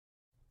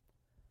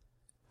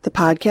The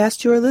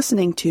podcast you are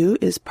listening to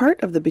is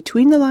part of the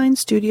Between the Lines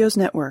Studios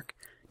network.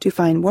 To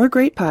find more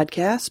great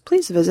podcasts,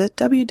 please visit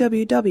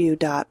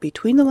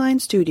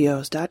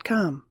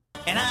www.betweenthelinestudios.com.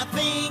 And I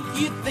think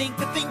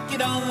you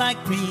don't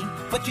like me,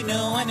 but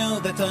I know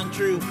that's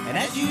untrue. And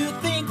as you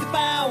think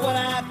about what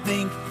I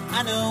think,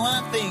 I know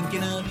I'm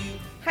thinking of you.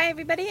 Hi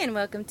everybody, and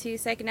welcome to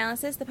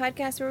Psychanalysis, the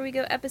podcast where we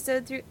go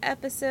episode through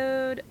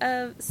episode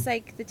of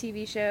Psych, the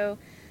TV show.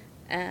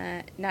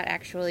 Not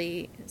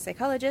actually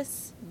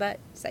psychologists, but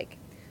Psych.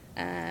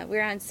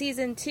 We're on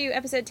season 2,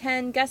 episode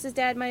 10, Gus's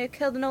dad might have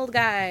killed an old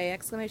guy!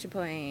 Exclamation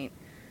point.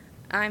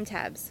 I'm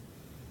Tabs.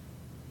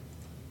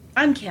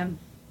 I'm Kim.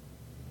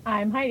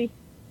 I'm Heidi.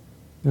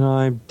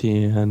 I'm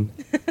Dan.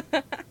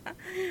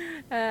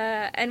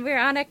 And we're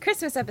on a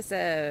Christmas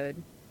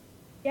episode.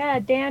 Yeah,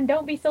 Dan,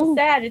 don't be so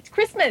sad. It's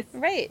Christmas.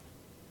 Right.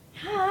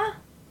 Huh?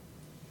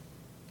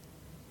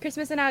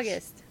 Christmas in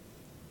August.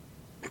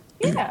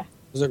 Yeah.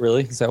 Was it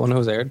really? Is that when it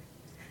was aired?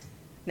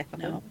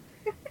 No.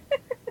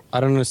 I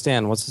don't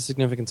understand. What's the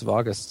significance of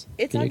August?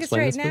 It's Can you August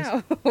explain right this,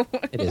 now. please?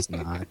 It is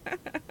not.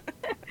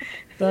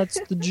 That's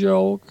the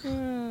joke.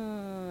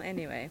 Oh,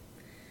 anyway.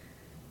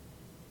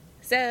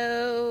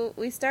 So,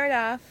 we start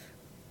off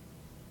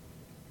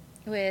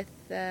with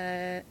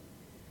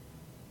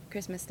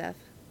Christmas stuff.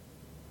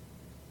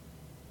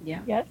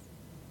 Yeah. Yes.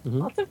 Mm-hmm.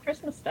 Lots of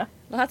Christmas stuff.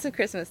 Lots of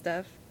Christmas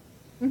stuff.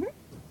 Mm-hmm.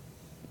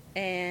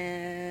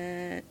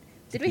 And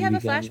did we have a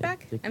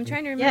flashback? I'm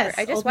trying to remember. Yes.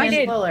 I just Old watched Man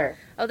it. Fuller.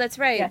 Oh, that's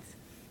right. Yes.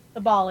 The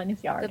ball in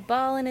his yard. The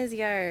ball in his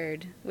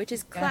yard, which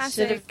is I should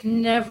classic. have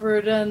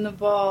never done the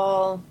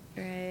ball.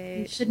 He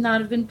Right. should not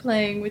have been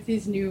playing with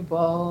his new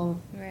ball.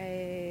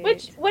 Right.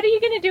 What are you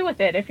going to do with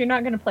it if you're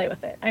not going to play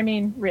with it? I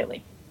mean,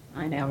 really.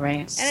 I know, right?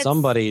 it's-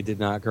 Somebody did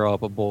not grow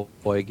up a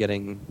boy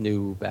getting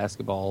new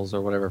basketballs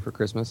or whatever for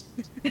Christmas.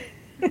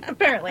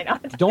 Apparently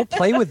not. Don't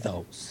play with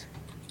those.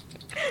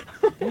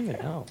 I don't even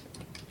know.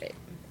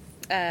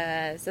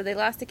 So they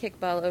lost a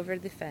kickball over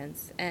the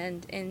fence,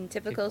 and in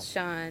typical Kickball.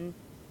 Sean,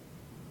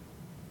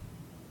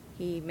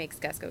 he makes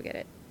Gus go get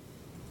it.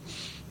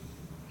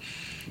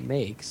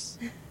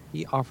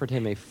 He offered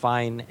him a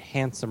fine,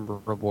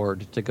 handsome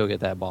reward to go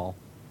get that ball.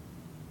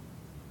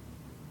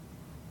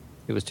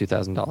 It was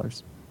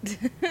 $2,000.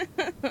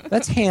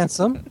 That's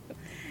handsome.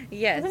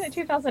 Yes. Isn't it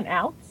 2,000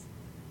 outs?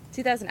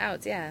 2,000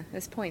 outs, yeah.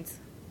 It's points.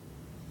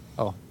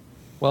 Oh,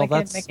 well, Like in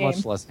that's the much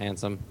game. less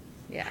handsome.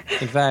 Yeah.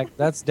 In fact,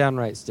 that's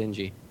downright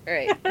stingy.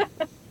 Right.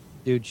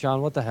 Dude,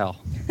 Sean, what the hell?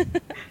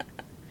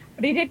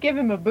 But he did give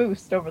him a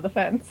boost over the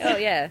fence. Oh,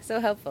 yeah. So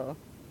helpful.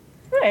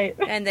 Right.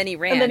 And then he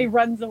ran. And then he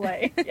runs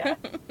away. Yeah.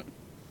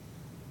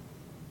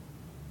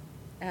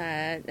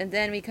 And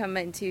then we come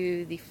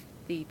into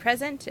the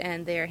present,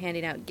 and they are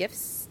handing out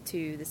gifts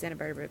to the Santa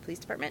Barbara Police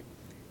Department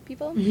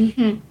people.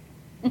 They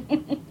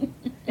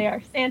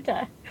are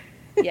Santa.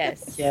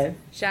 Yes. Yes.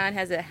 Sean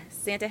has a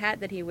Santa hat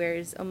that he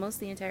wears almost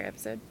the entire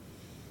episode.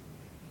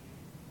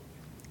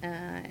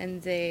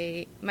 And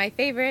my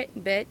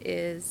favorite bit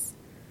is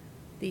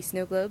the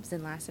snow globes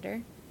in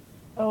Lassiter.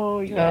 Oh,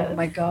 yes. Oh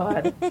my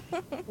God.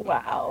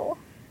 Wow.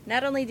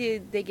 Not only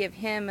do they give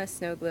him a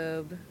snow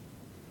globe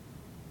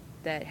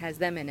that has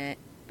them in it,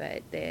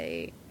 but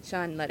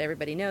Sean let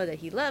everybody know that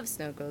he loves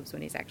snow globes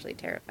when he's actually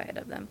terrified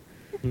of them.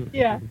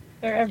 Yeah.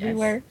 They're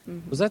everywhere.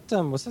 Mm-hmm. Was that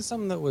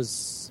something that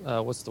was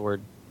what's the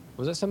word?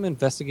 Was that something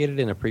investigated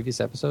in a previous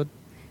episode?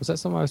 Was that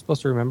something I was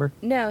supposed to remember?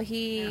 No,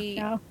 he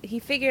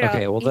figured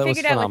Okay, well, that was out what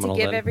to phenomenal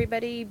give then.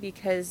 everybody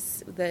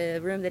because the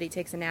room that he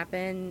takes a nap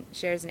in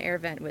shares an air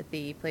vent with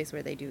the place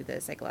where they do the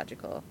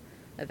psychological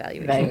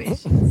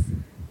evaluations.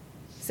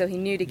 So he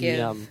knew to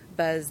give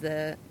Buzz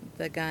the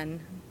gun,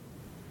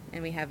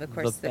 and we have, of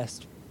course, the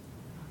best.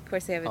 Of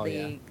course, they have Oh,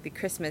 the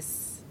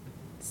Christmas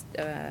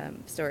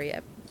story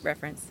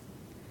reference.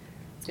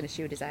 It's going to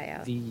shoot his eye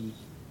out. The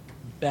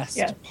best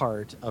Yes.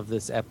 part of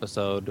this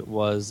episode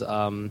was,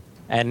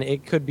 and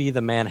it could be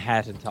the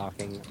Manhattan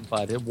talking,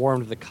 but it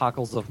warmed the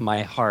cockles of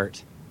my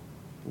heart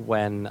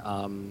when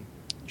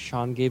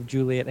Sean gave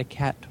Juliet a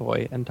cat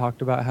toy and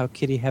talked about how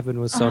Kitty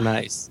Heaven was so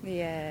nice.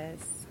 Yes.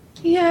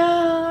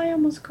 Yeah, I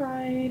almost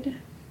cried.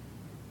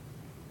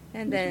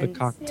 And then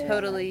The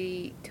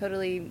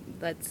totally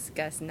lets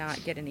Gus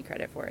not get any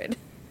credit for it.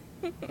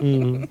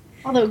 Mm.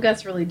 Although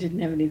Gus really didn't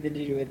have anything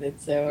to do with it,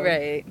 so...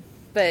 Right.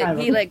 But I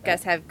he don't- let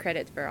Gus have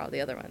credit for all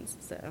the other ones,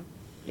 so.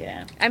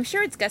 Yeah, I'm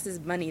sure it's Gus's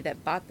money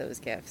that bought those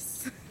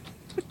gifts.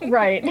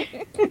 Right.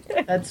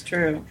 that's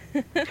true.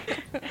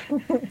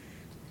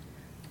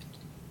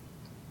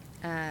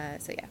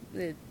 So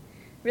yeah,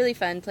 really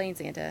fun playing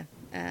Santa.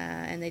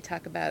 And they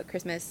talk about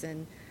Christmas,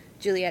 and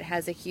Juliet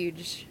has a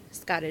huge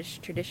Scottish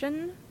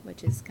tradition,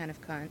 which is kind of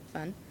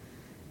fun.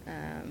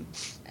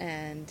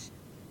 And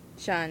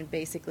Sean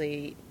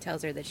basically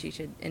tells her that she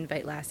should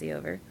invite Lassie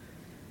over.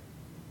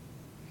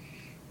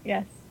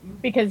 Yes.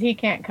 Because he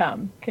can't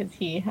come, because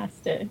he has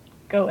to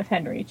go with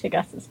Henry to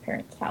Gus's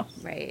parents' house.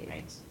 Right.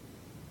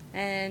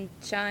 And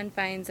Sean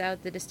finds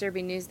out the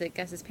disturbing news that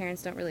Gus's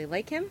parents don't really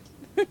like him.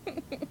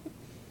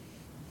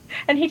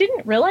 And he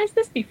didn't realize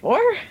this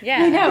before?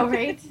 Yeah. I know,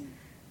 right?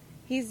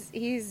 He's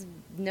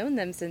known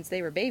them since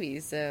they were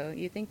babies, so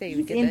you think they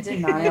would He's in get the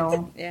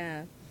denial.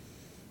 Yeah,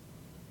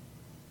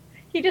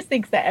 He just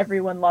thinks that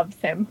everyone loves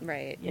him.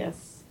 right.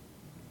 Yes.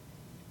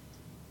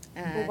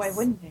 Uh, Well, why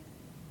wouldn't they?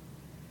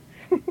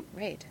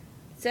 Right.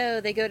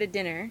 So they go to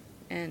dinner,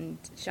 and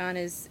Sean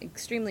is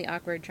extremely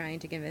awkward trying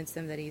to convince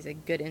them that he's a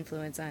good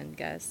influence on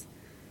Gus.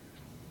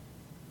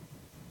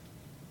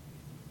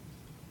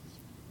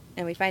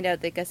 And we find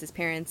out that Gus's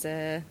parents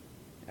are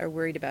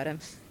worried about him.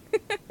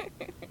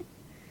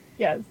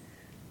 Yes.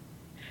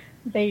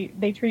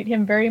 They treat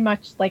him very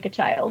much like a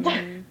child.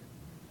 Mhm.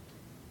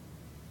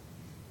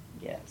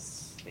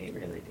 Yes, they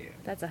really do.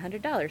 That's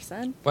 $100,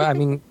 son. Well, I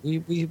mean, we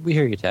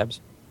hear you, Tabs.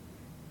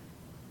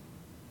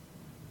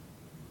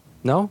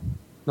 No?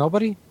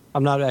 Nobody?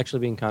 I'm not actually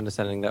being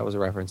condescending. That was a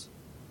reference.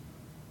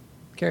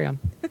 Carry on.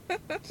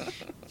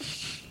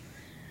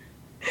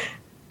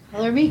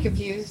 Color me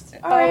confused.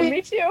 All Oh, right.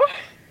 me too.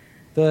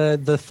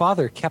 The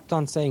father kept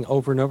on saying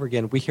over and over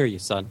again, "We hear you,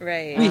 son.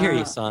 Right. We hear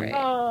you, son." Right.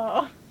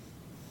 Oh,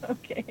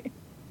 okay.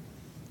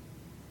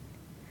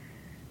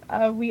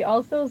 We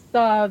also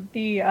saw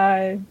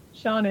the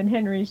Sean and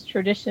Henry's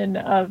tradition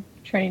of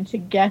trying to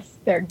guess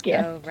their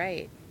gift. Oh,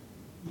 right.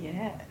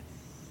 Yes.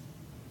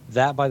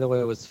 That, by the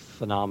way, was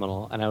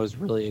phenomenal, and I was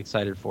really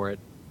excited for it.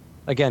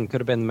 Again, could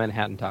have been the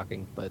Manhattan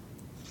talking, but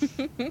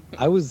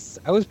I was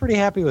pretty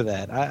happy with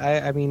that.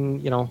 I mean,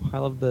 you know, I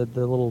love the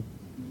little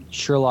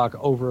Sherlock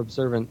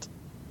over-observant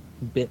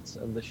bits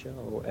of the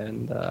show,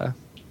 and it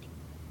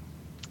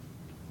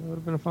would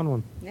have been a fun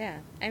one. Yeah.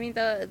 I mean,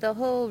 the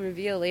whole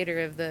reveal later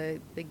of the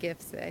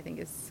gifts, I think,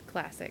 is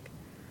classic.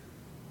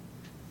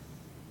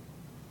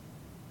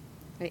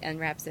 He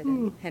unwraps it,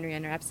 and Henry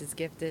unwraps his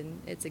gift,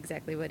 and it's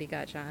exactly what he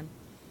got Sean.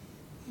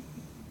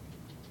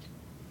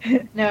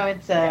 No,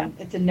 it's a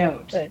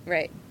note. But-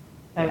 Right.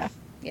 of- Yeah.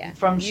 Yeah.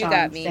 From you Sean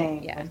got me.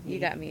 saying Yeah. what You he-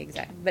 got me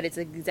exactly. But it's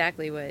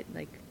exactly what,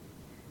 like,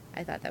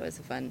 I thought that was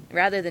fun.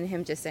 Rather than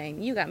him just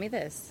saying, "You got me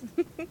this."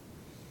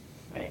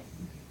 Right.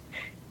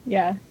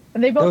 Yeah,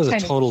 and they That both was a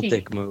kind total of cheat.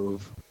 dick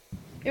move.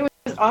 It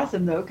was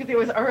awesome though, because it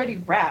was already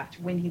wrapped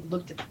when he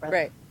looked at the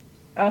present.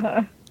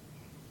 Uh-huh.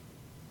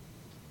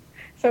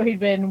 So he'd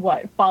been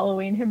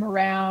following him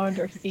around,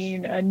 or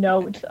seeing a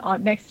note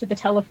on next to the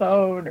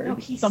telephone, or No,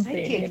 he's something.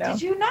 psychic. You know,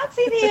 Did you not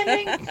see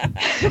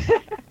the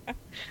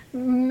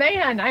ending?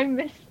 man, I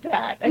missed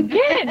that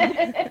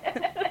again.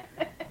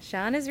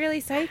 Sean is really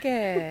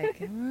psychic.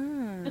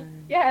 Come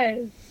on.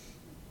 Yes.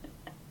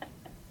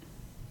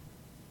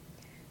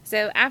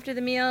 So after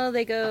the meal,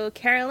 they go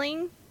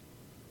caroling.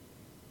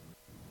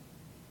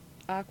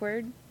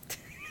 Awkward.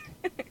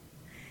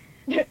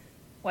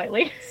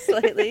 Slightly.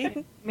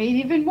 Slightly. Made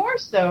even more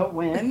so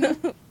when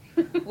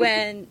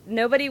When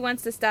nobody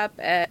wants to stop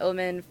at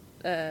Omen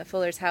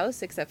Fuller's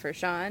house except for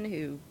Sean,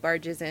 who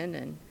barges in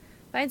and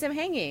finds him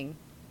hanging.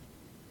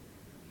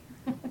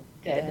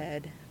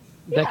 dead.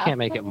 That Yeah. can't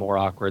make it more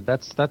awkward.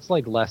 That's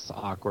like less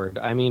awkward.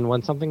 I mean,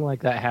 when something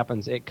like that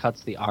happens, it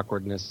cuts the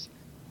awkwardness.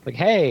 Like,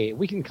 hey,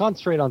 we can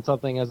concentrate on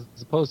something as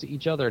opposed to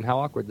each other and how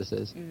awkward this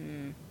is.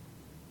 Mm.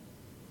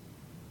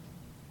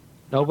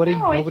 Nobody's.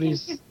 I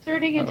think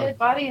inserting a dead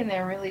body in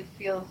there really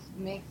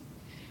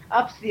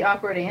ups the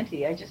awkward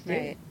ante. I just did.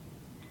 Right.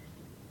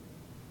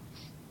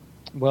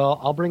 Well,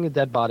 I'll bring a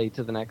dead body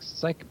to the next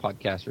Psych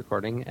podcast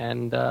recording,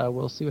 and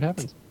we'll see what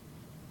happens.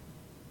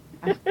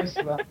 Of course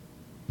you will.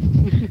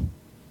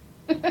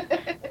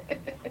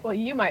 Well,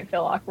 you might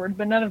feel awkward,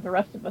 but none of the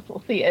rest of us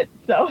will see it.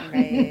 So.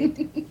 Right.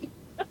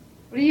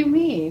 What do you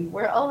mean?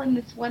 We're all in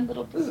this one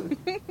little booth.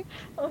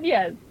 Oh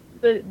yes,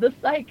 the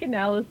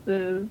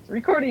psychanalysis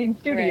recording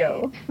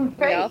studio. Right.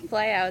 We all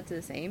fly out to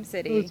the same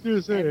city I was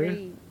gonna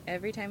say.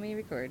 every time we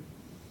record.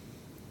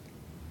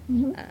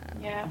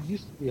 Mhm. Yeah. It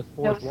used to be a No,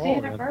 fourth wall.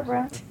 Santa around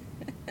Barbara.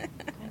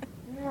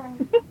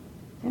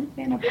 In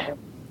Santa Barbara.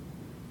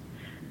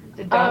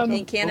 The dogs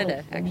In are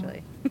Canada, full.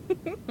 actually.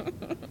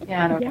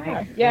 Yeah, I don't Yeah,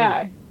 know.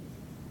 yeah,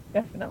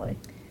 definitely.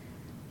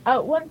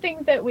 One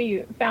thing that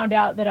we found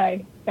out that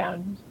I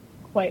found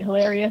quite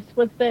hilarious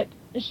was that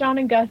Sean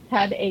and Gus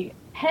had a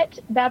pet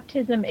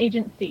baptism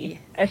agency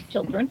as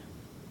children.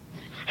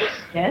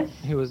 Yes.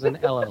 It was an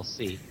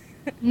LLC.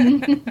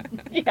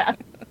 Yeah.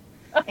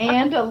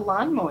 And a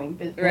lawn mowing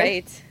business.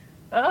 Right.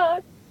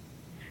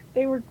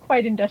 They were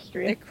quite They're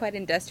industrious. quite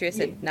industrious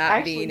You at not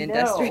actually being know.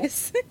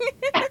 industrious.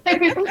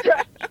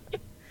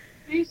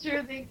 Pretty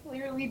sure they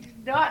clearly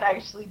did not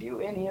actually do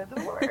any of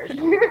the work.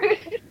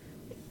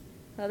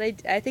 Well,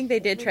 I think they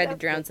did try to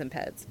drown some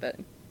pets, but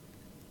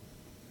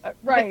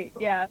Right,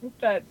 yeah.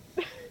 That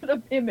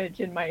the image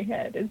in my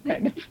head is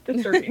kind of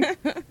disturbing.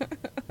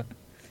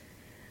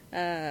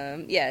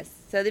 yes.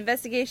 So the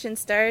investigation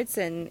starts,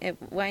 and it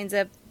winds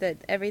up that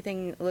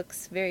everything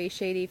looks very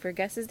shady for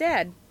Gus's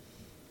dad.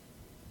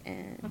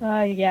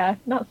 And Yeah,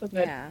 not so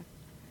good. yeah.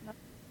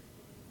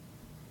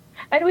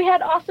 And we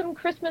had awesome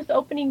Christmas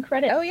opening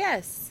credits. Oh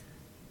yes.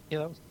 Yeah,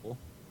 that was cool.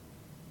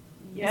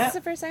 Is Yeah. this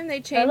the first time they I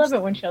changed? love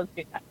it when shows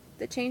do that.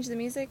 They changed the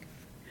music.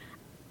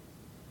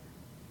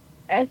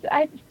 As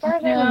far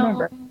as I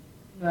remember.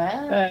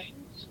 Well,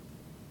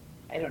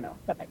 I don't know.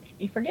 But I may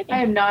be forgetting.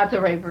 I am not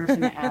the right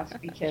person to ask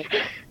because,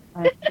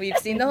 We've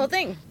seen the whole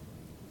thing.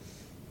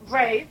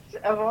 right,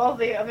 of all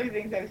the other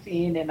things I've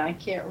seen, and I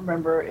can't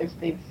remember if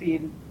they've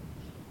seen.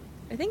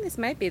 I think this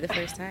might be the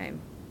first time.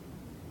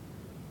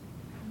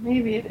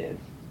 Maybe it is.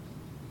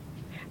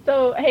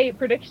 So, hey,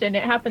 prediction,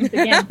 it happens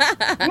again.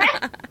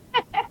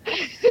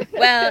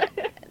 Well,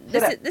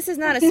 this is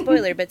not a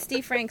spoiler, but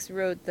Steve Franks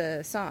wrote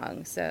the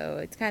song, so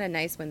it's kind of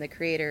nice when the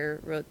creator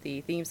wrote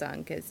the theme song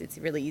because it's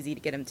really easy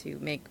to get him to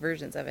make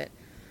versions of it.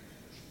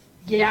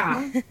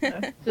 Yeah.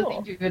 So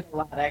Cool. they do it a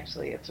lot,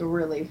 actually. It's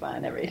really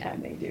fun every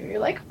time they do. You're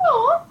like,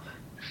 oh.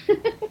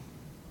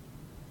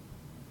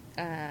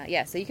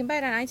 Yeah, so you can buy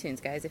it on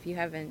iTunes, guys, if you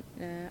haven't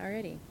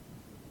already.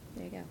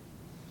 There you go.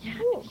 Yeah.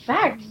 In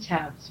fact,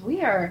 Tabs,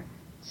 we are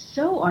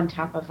so on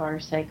top of our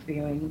Psych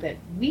viewing that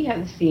we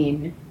have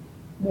seen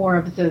more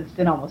episodes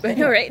than almost But,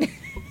 anyone. right?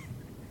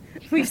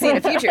 We've seen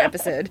a future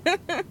episode.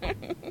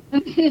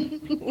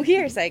 We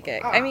are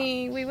psychic. I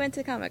mean, we went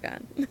to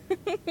Comic-Con.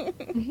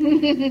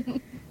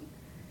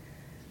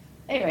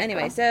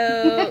 Anyway,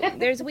 so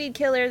there's Weed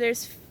Killer,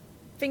 there's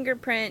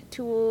fingerprint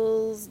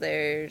tools,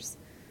 there's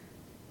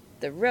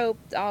the rope,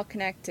 all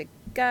connect to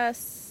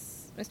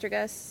Gus, Mr.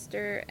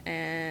 Guster,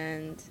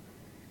 and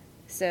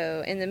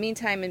so in the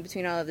meantime, in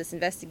between all of this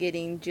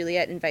investigating,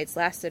 Juliet invites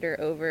Lassiter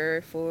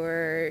over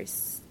for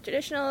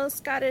traditional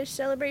Scottish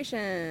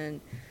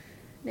celebration.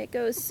 And it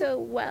goes so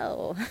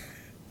well.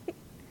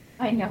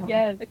 I know.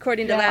 Yes.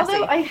 According to Lassie.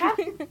 Although I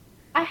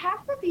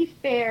have to be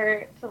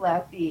fair to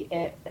Lassie,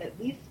 at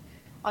least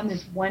on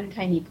this one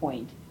tiny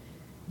point,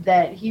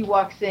 that he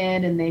walks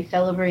in and they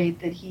celebrate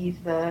that he's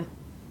the,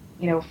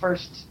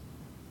 first,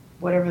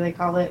 whatever they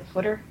call it,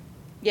 footer.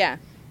 Yeah.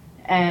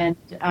 And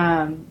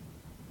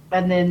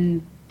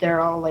then they're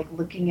all like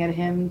looking at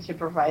him to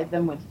provide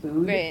them with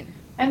food. Right.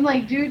 I'm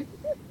like, dude,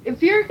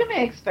 if you're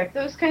gonna expect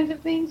those kinds of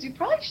things, you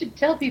probably should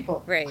tell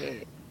people.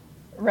 Right.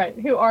 Right,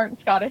 who aren't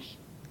Scottish.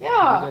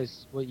 Yeah. You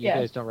Yeah.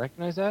 guys don't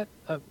recognize that?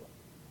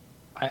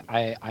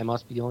 I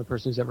must be the only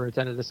person who's ever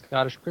attended a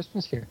Scottish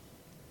Christmas here.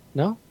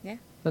 No? Yeah.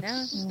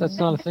 That's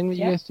No. not a thing that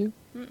you Yeah. guys do?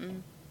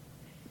 Mm-mm.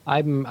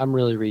 I'm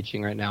really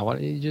reaching right now. Why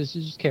don't you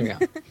just carry on?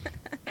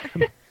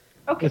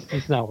 Okay.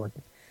 It's not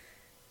working.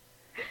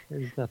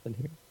 There's nothing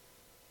here.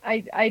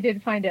 I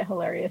did find it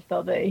hilarious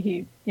though that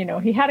he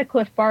had a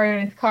Cliff Bar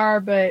in his car,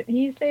 but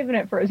he's saving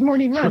it for his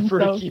morning run, Prefer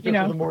to so keep it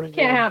for the morning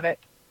can't run. have it.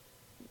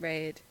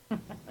 Right.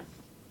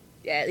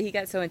 Yeah, he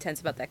got so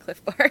intense about that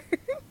Cliff Bar.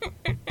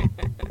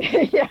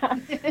 Yeah.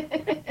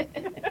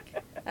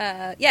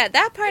 Yeah,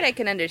 that part I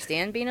can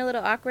understand being a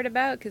little awkward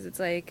about because it's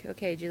like,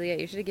 okay, Juliet,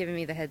 you should have given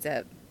me the heads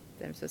up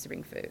that I'm supposed to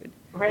bring food.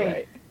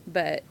 Right.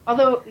 But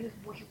Although,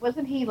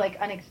 wasn't he like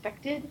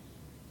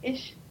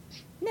unexpected-ish?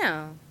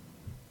 no,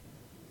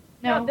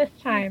 No. Not this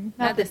time.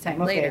 Not this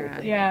time. Okay. Later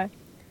on. Yeah.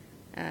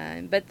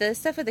 But the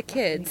stuff with the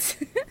kids,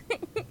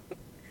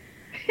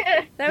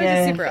 that was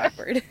Yeah. just super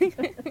awkward.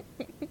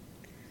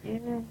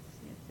 Yes.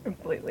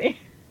 Completely.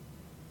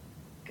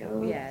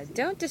 Go. Yeah,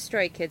 don't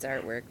destroy kids'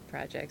 artwork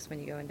projects when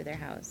you go into their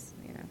house,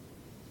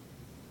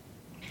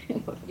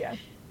 Yeah.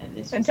 And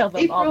this And was tell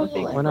them all the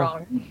April things Why not?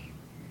 wrong.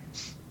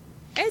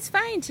 It's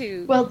fine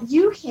to. Well,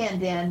 you can,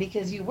 Dan,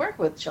 because you work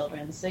with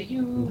children, so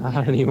you.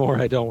 Not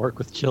anymore. I don't work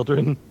with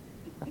children.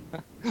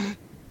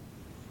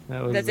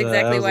 That's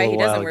exactly why he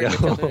doesn't work with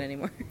children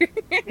anymore.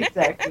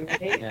 Exactly,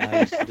 right? Yeah, I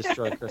used to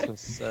destroy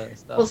Christmas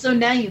stuff. Well, so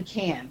now you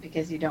can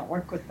because you don't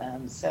work with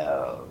them.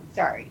 So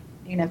sorry,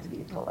 you have to be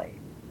polite.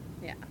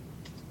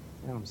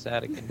 Now I'm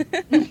sad again.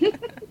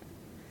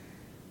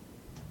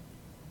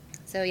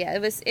 So yeah,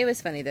 it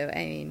was funny though.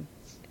 I mean,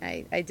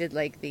 I did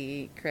like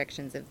the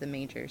corrections of the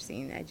manger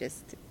scene. It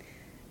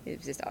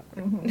was just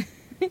awkward.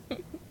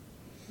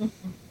 Mm-hmm.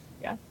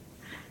 Yeah.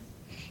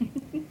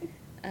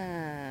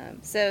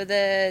 So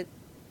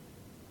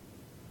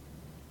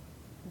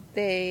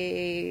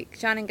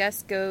Sean and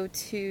Gus go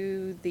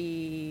to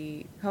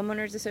the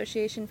homeowners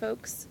association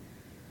folks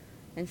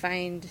and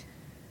find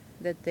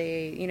that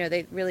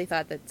they really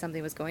thought that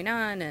something was going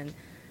on and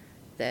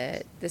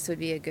that this would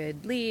be a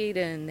good lead,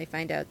 and they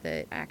find out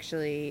that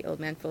actually Old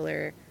Man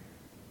Fuller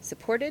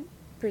supported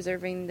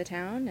preserving the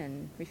town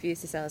and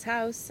refused to sell his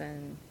house,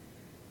 and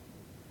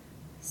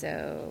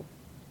so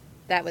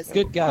that was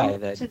Good guy,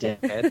 that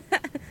dad.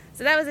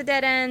 So that was a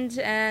dead end,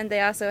 and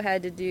they also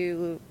had to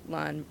do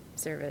lawn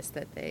service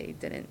that they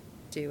didn't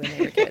do when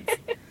they were kids.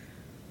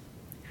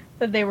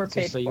 That they were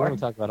paid So you for. want to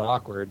talk about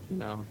awkward?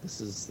 This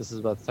is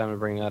about the time to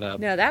bring that up.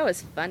 No, that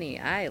was funny.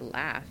 I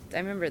laughed. I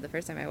remember the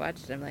first time I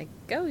watched it, I'm like,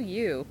 go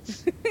you.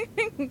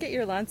 Get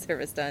your lawn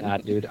service done. Nah,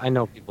 dude, I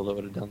know people that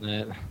would have done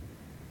that.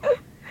 I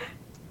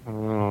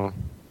don't know.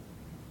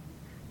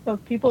 Those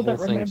people The that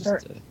whole thing remember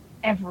just,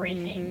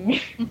 everything.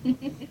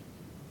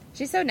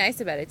 She's so nice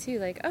about it, too.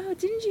 Like, oh,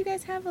 didn't you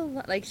guys have a...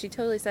 Like, she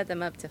totally set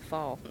them up to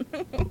fall.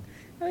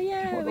 Oh,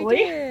 yeah, we Totally.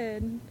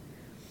 did.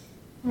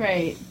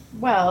 Right.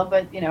 Well,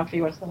 but if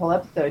you watch the whole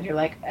episode, you're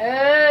like, oh.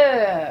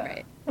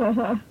 Right.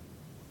 Uh-huh.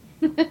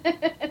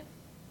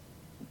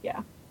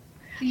 Yeah.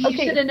 See, you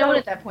Okay, should have known so-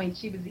 at that point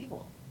she was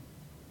evil.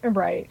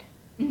 Right.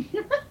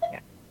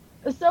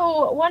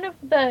 So one of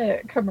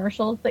the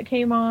commercials that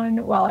came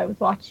on while I was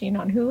watching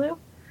on Hulu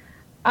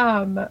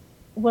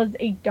was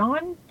a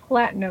Dawn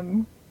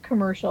Platinum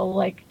commercial,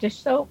 like dish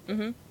soap.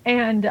 Mm-hmm.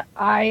 And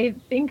I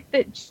think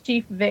that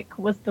Chief Vic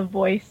was the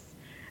voice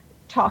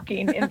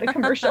talking in the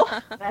commercial.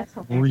 That's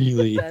hilarious.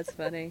 Really? That's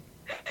funny.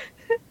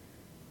 I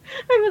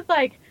was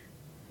like,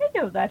 I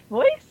know that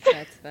voice.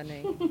 That's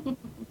funny.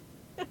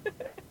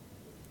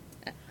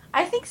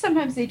 I think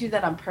sometimes they do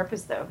that on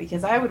purpose, though,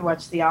 because I would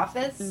watch The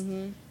Office,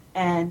 Mm-hmm.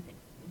 and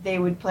they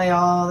would play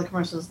all the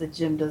commercials that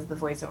Jim does the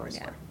voiceovers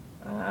Yeah.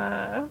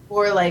 for.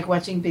 Or, like,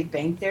 watching Big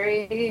Bang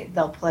Theory,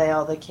 they'll play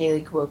all the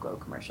Kaylee Cuoco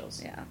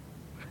commercials. Yeah.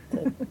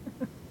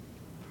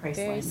 Priceline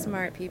Very of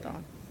smart it. people.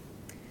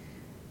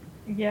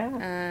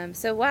 Yeah.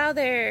 So while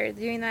they're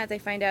doing that, they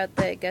find out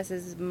that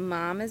Gus's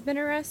mom has been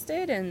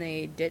arrested, and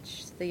they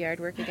ditch the yard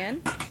work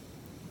again.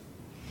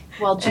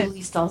 Well,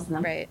 Julie stalls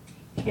them. Right.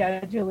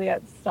 Yeah,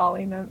 Juliet's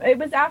stalling them. It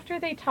was after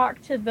they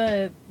talked to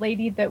the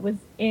lady that was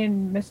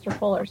in Mr.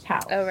 Fuller's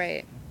house. Oh,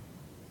 right.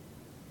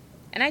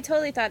 And I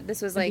totally thought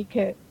this was like,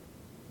 Because,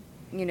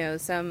 you know,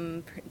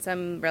 some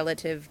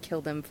relative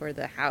killed him for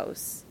the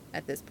house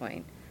at this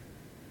point.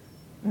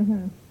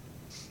 mm-hmm.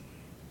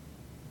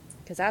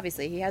 Because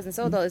obviously he hasn't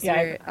sold all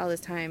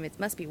this time. It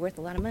must be worth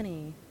a lot of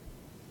money.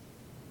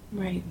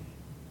 Right.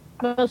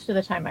 Most of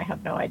the time I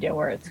have no idea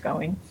where it's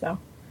going, so.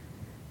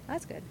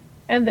 That's good.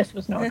 And this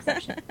was no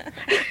exception.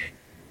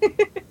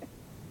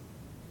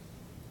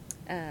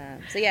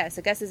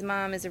 So Gus's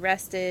mom is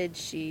arrested.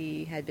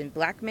 She had been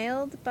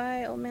blackmailed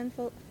by Old Man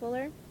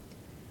Fuller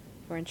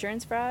for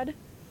insurance fraud.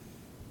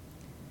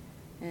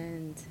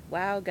 And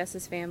wow,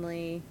 Gus's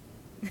family,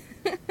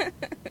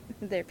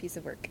 they're a piece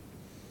of work.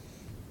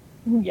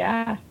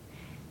 Yeah.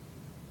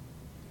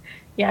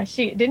 Yeah,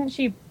 didn't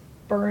she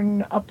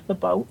burn up the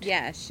boat?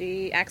 Yeah,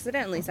 she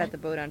accidentally set the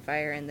boat on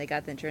fire, and they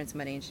got the insurance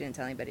money, and she didn't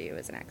tell anybody it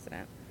was an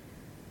accident.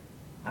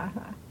 Uh-huh.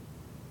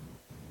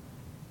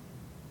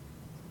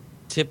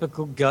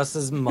 Typical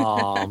Gus's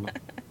mom.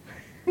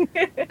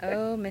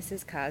 Oh,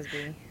 Mrs.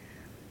 Cosby.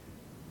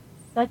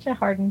 Such a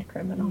hardened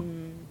criminal.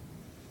 Mm.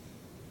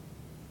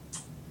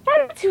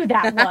 That's who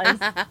that was.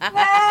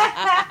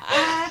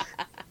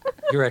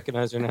 You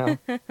recognize her now?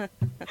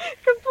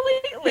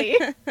 Completely.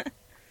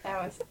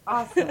 That was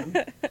awesome.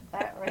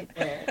 That right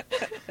there.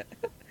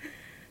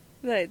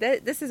 Look,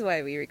 this is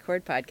why we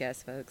record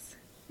podcasts, folks.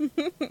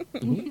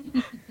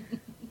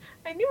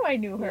 I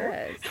knew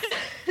her.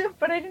 Yes.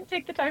 But I didn't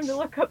take the time to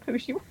look up who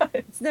she was.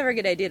 It's never a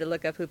good idea to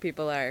look up who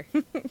people are.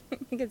 You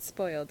get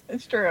spoiled.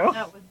 It's true.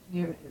 That was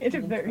new. It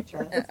is very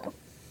true.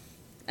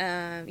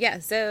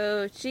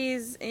 So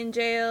she's in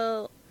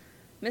jail.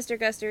 Mr.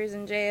 Guster's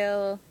in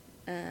jail.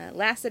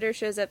 Lassiter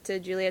shows up to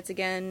Juliet's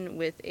again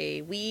with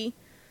a Wii,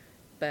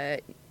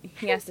 but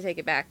he has to take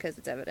it back because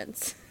it's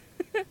evidence.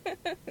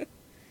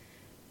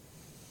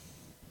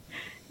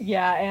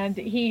 Yeah, and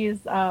he's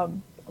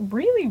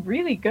really,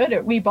 really good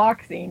at Wii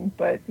boxing,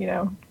 but, you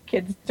know,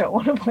 kids don't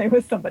want to play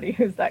with somebody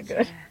who's that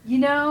good. You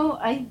know,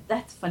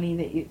 that's funny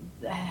that you.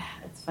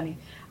 It's funny.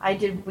 I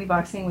did Wii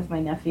boxing with my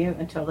nephew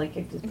and totally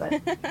kicked his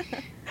butt.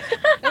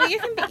 Well, you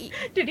can be.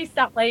 Did he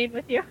stop playing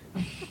with you?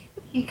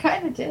 He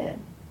kind of did.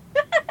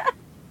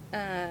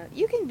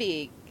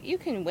 You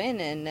can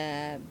win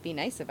and be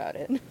nice about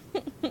it.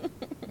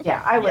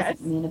 Yeah, I wasn't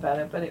Yes. mean about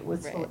it, but it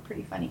was Right.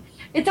 pretty funny.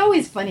 It's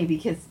always funny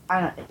because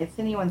if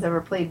anyone's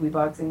ever played Wii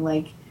boxing,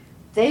 like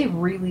they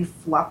really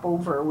flop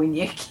over when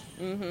you.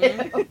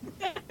 Mm-hmm.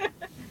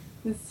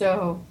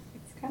 So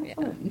it's kind of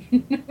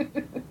fun.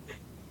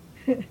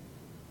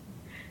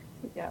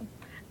 Yeah.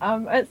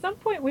 At some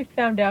point we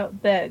found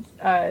out that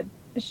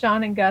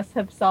Sean and Gus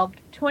have solved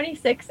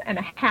 26 and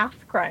a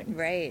half crimes.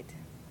 Right.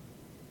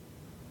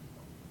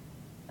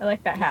 I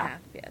like that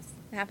half. Yes.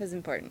 Half is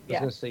important. I was Yeah.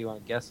 going to say, you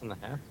want to guess on the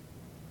half?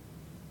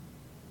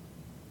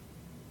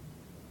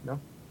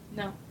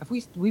 No.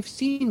 We've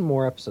seen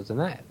more episodes than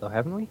that, though,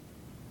 haven't we?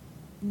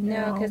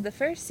 No, because the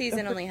first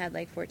season only had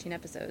like 14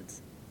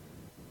 episodes.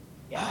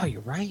 Oh, you're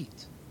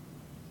right.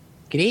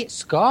 Great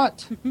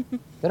Scott!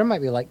 There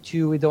might be like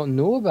 2 we don't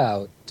know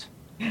about.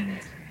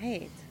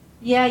 Right.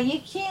 Yeah,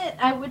 you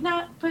can't. I would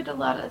not put a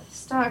lot of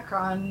stock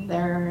on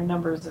their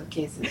numbers of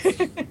cases.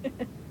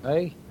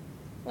 Hey?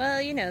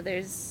 Well, you know,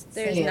 there's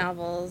Say it.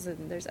 novels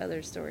and there's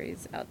other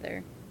stories out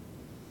there.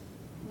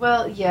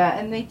 Well, yeah,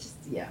 and they just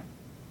They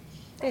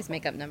just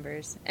make up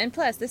numbers. And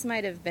plus, this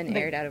might have been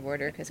aired out of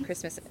order because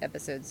Christmas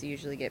episodes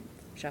usually get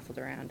shuffled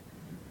around.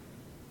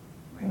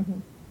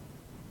 Mhm.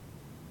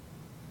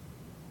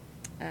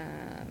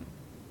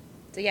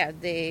 So yeah,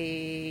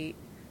 they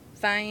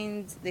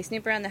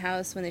snoop around the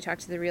house when they talk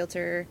to the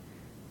realtor.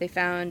 They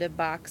found a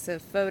box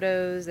of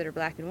photos that are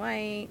black and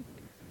white,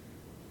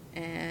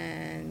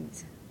 and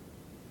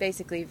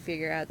basically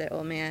figure out that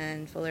Old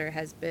Man Fuller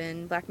has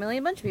been blackmailing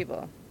a bunch of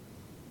people.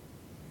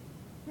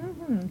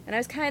 Mhm. And I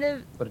was kind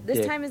of, What a this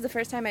dick. time is the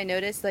first time I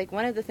noticed, like,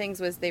 one of the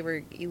things was they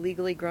were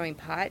illegally growing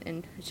pot,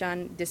 and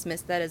Sean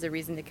dismissed that as a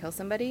reason to kill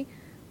somebody.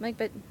 I'm like,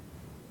 but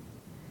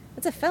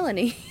that's a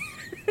felony.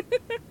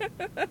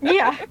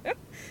 Yeah.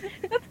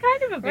 That's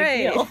kind of a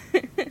big deal.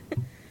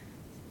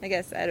 I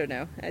guess, I don't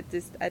know. I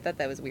thought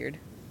that was weird.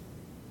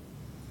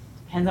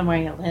 Depends on where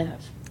you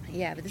live.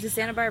 Yeah, but this is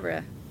Santa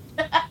Barbara.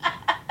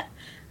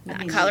 Not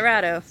mean,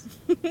 Colorado.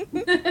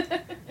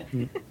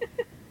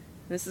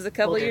 This is a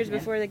couple Older, years yeah.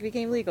 before they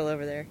became legal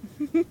over there.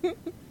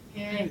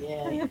 Yeah.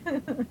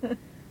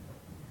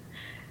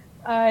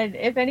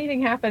 If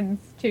anything happens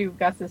to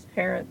Gus's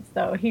parents,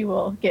 though, he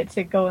will get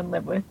to go and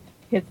live with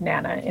his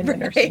Nana in the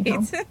nursing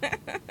home.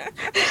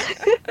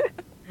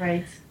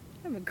 Right.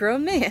 I'm a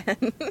grown man.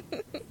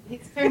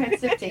 His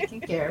parents have taken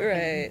care of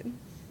him.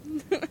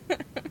 Right.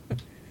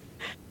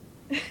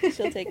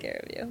 She'll take care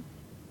of you.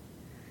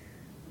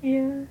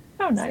 Yeah.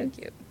 How nice.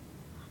 So cute.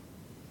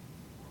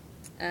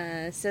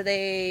 So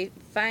they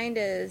find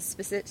a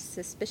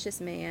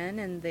suspicious man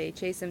and they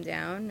chase him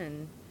down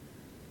and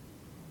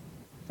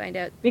find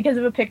out. Because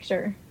of a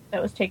picture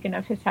that was taken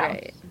of his house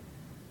Right.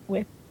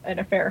 with an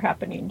affair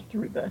happening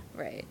through the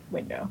Right.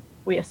 window,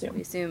 we assume.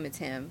 We assume it's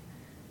him.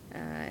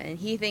 And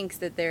he thinks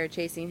that they're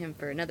chasing him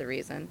for another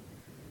reason.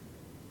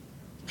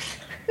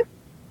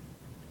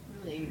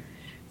 Really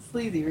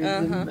sleazy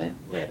reason, Uh-huh. but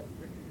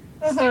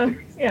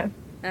whatever. Yeah.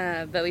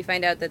 But we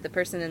find out that the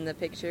person in the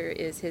picture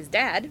is his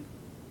dad,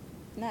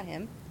 not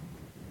him.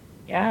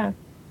 Yeah.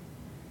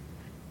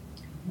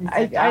 Since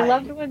I died.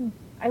 loved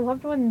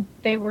when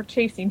they were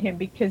chasing him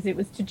because it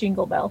was to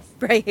Jingle Bells.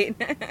 Right.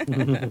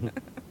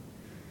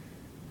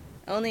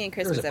 Only in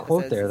Christmas There's a episodes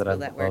quote there that I will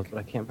that love, work. but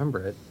I can't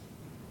remember it.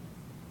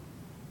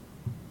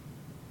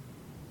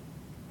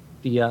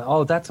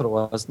 Oh, that's what it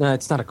was. No,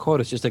 it's not a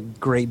quote. It's just a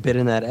great bit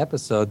in that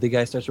episode. The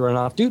guy starts running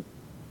off. Dude,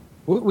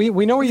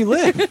 we know where you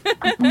live.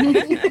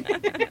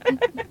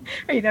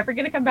 Are you never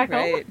going to come back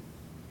home? Right.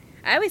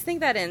 I always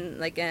think that in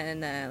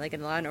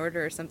Law and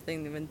Order or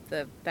something when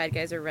the bad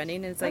guys are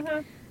running, and it's like,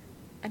 Uh-huh.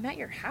 I'm at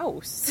your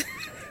house.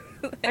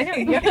 I know,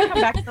 you have to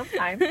come back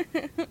sometime.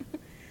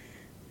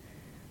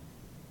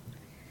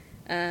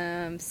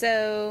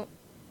 So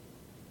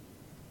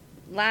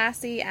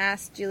Lassie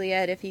asks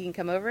Juliet if he can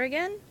come over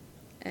again,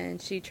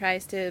 and she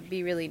tries to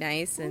be really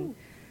nice and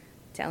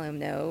tell him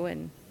no,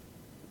 and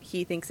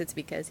he thinks it's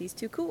because he's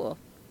too cool.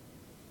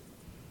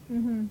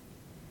 Mm-hmm.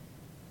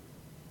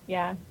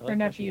 Yeah, I her like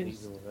how she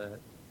nephews, leads with that.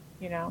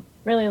 you know,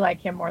 really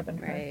like him more than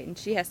her. Right, and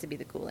she has to be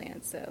the cool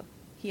aunt, so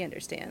he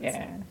understands.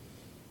 Yeah.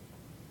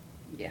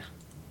 Yeah.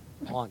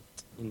 Aunt,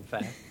 in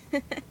fact.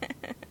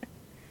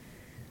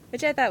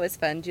 Which I thought was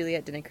fun.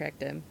 Juliet didn't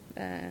correct him.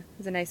 It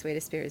was a nice way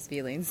to spare his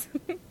feelings.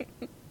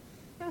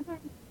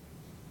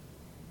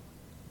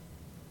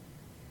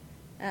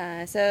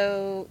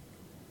 So,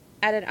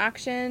 at an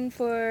auction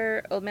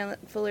for Old Man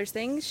Fuller's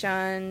things,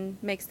 Sean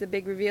makes the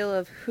big reveal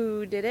of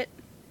who did it.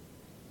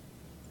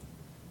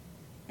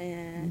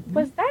 And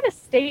Was that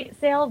estate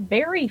sale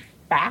very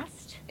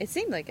fast? it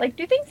seemed like it. Like,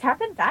 do things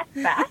happen that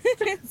fast?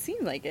 It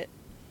seemed like it.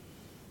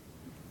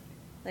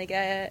 Like,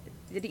 it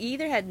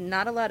either had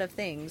not a lot of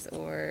things,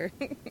 or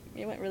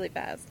it went really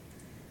fast.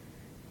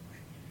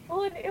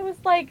 Well, it was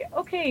like,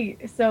 okay,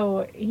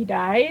 so he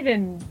died,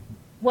 and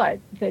what,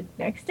 the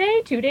next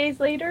day, 2 days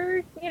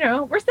later, you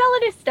know, we're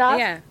selling his stuff.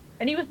 Yeah,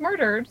 And he was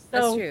murdered, so.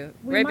 that's true.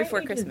 we Right might before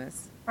need to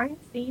Christmas. Find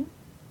scene.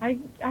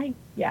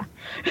 Yeah.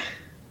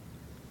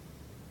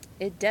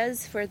 It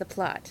does for the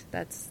plot.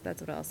 That's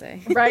what I'll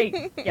say.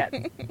 Right, yes.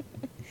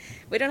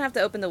 We don't have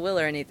to open the will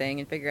or anything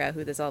and figure out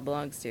who this all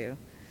belongs to.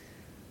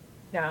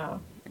 No.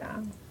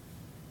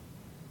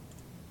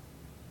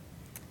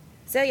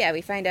 So yeah,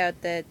 we find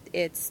out that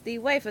it's the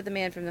wife of the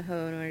man from the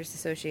homeowners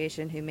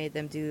association who made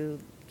them do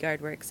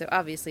yard work. So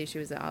obviously she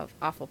was an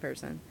awful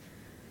person.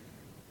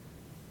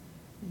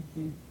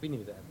 We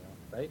knew that,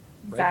 though, right?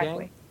 Right,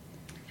 Exactly.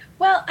 gang?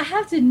 Well, I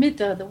have to admit,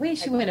 though, the way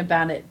she went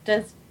about it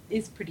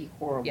is pretty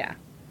horrible. Yeah.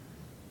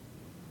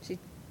 She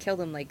killed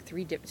him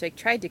she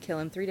tried to kill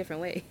him 3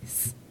 different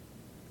ways.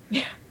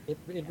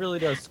 It really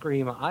does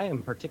scream, I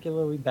am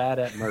particularly bad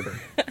at murder.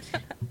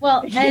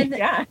 Well, and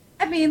Yeah.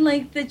 I mean,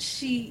 like, that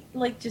she,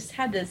 like, just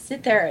had to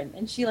sit there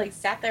and she, like,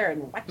 sat there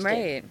and watched it.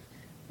 Right.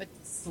 But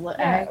slow,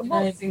 Yeah, well-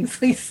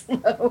 agonizingly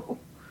slow.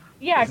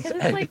 Yeah, because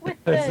it's like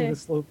with The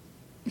slope.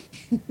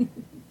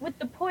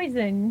 the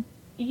poison,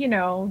 you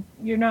know,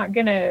 you're not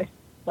gonna,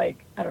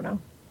 like, I don't know,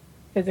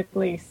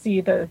 physically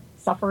see the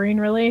suffering,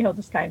 really. He'll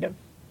just kind of,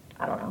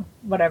 I don't know,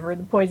 whatever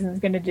the poison's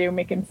gonna do,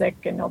 make him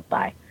sick and he'll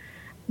die.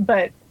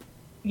 But,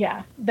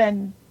 yeah,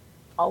 then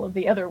all of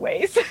the other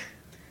ways.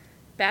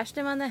 Bashed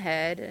him on the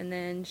head, and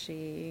then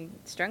she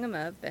strung him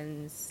up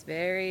and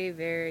very,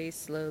 very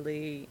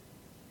slowly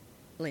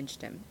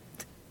lynched him.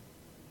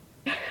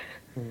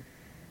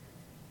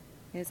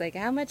 It's like,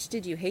 how much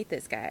did you hate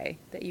this guy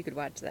that you could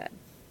watch that?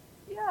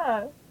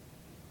 Yeah.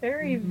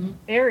 Very, Mhm.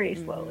 very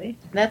slowly.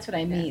 That's what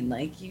I mean.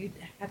 Like, you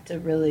have to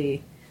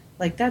really,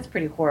 like, that's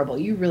pretty horrible.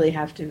 You really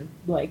have to,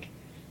 like,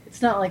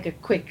 it's not like a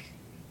quick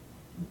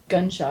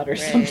gunshot or Right.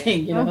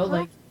 something, you know? Uh-huh.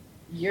 Like,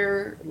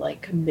 you're,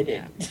 like,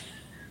 committed.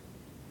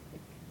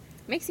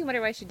 Makes you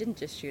wonder why she didn't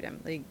just shoot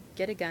him. Like,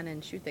 get a gun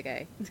and shoot the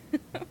guy.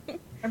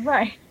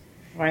 Right.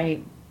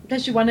 Right.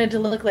 Because she wanted to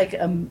look like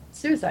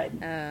suicide.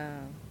 Oh.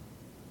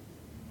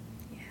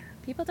 Yeah.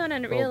 People don't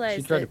Well, realize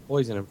she tried to that.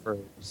 poison him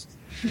first.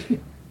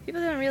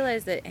 People don't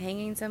realize that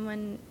hanging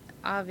someone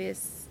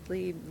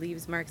obviously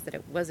leaves marks that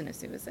it wasn't a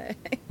suicide.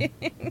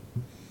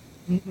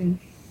 Mm-hmm.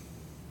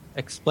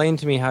 Explain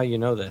to me how you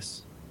know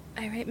this.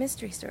 I write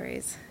mystery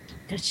stories.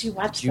 Did she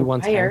watch Did you The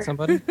once Wire? hang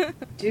somebody?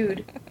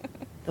 Dude,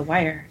 The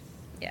Wire.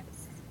 Yes.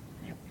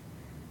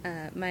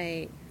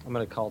 My I'm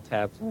gonna call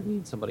tabs. I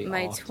need somebody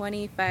my off.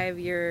 25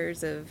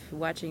 years of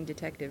watching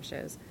detective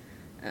shows.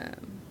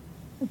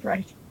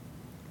 Right.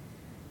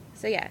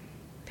 So yeah,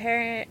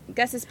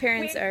 Gus's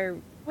parents are.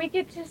 We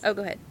get to. Oh,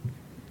 go ahead.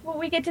 Well,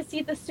 we get to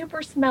see the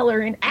super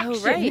smeller in action.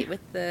 Oh, right,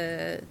 with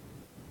the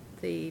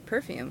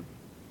perfume.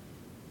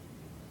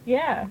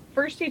 Yeah.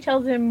 First, he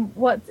tells him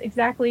what's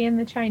exactly in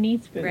the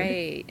Chinese food.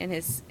 Right, and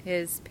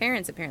his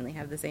parents apparently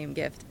have the same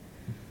gift.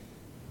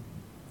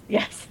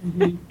 Yes.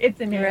 Mm-hmm. It's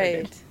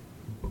inherited.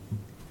 Right.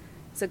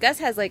 So Gus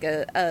has like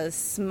a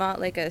small,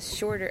 like a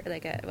shorter,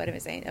 like a, what am I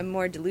saying? A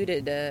more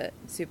diluted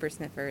super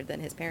sniffer than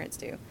his parents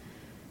do,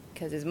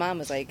 because his mom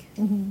was like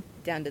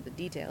down to the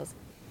details.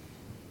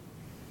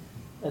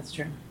 That's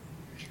true.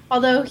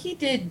 Although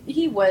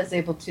he was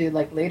able to,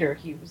 like, later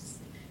he was,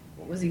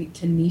 what was he,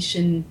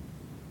 Tanitian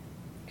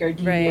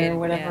Gardenia or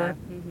whatever.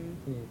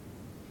 Yeah.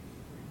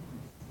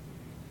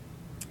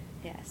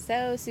 Yeah.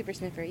 So super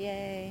sniffer,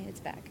 yay! It's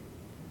back.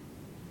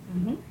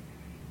 Mm-hmm.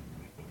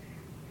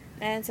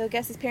 And so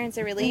Gus's parents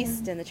are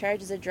released, and the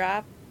charges are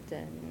dropped,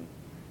 and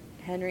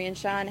Henry and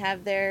Sean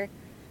have their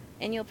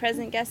annual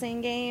present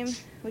guessing game,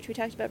 which we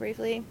talked about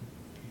briefly.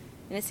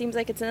 And it seems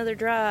like it's another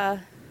draw.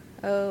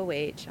 Oh,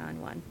 wait, Sean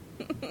won.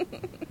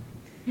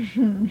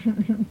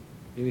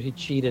 Dude, he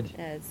cheated.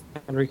 Yes.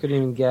 Henry couldn't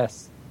even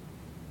guess.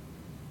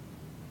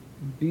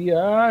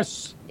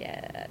 BS.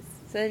 Yes.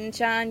 So then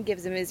Sean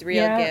gives him his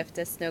real gift,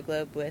 a snow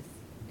globe with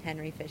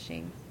Henry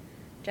fishing,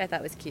 which I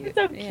thought was cute. It's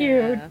so cute.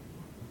 Yeah.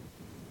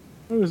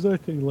 There was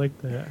nothing like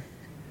that.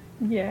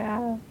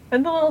 Yeah.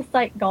 And the little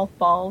Psych golf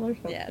balls are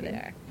so Yeah, cute. they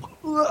are.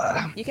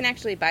 You can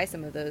actually buy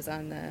some of those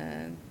on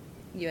the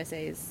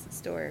USA's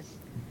store.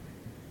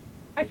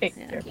 I think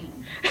Yeah. so.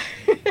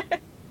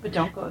 But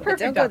don't go there. But Perfect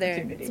don't go there.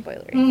 opportunity.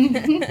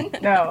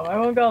 Spoilery. No, I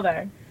won't go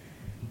there.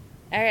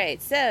 All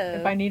right, so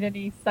If I need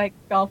any Psych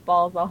golf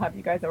balls, I'll have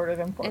you guys order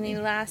them for any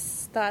me.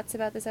 last thoughts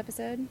about this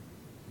episode?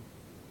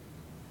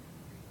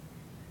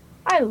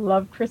 I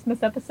love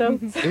Christmas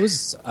episodes. It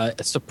was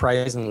a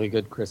surprisingly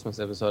good Christmas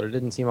episode. It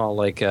didn't seem all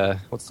like,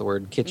 what's the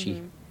word,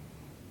 kitschy.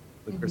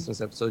 The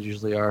Christmas episodes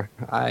usually are.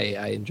 I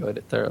enjoyed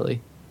it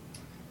thoroughly.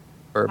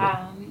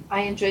 Bourbon.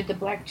 I enjoyed the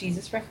Black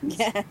Jesus reference.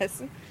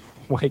 Yes. Oh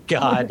my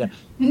God.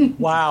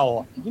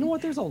 Wow. You know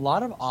what? There's a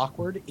lot of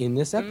awkward in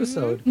this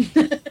episode.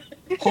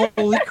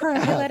 Holy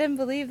crap. I let him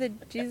believe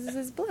that Jesus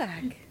is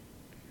black.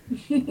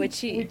 Which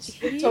he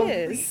totally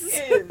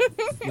is.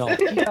 No,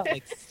 he got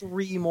like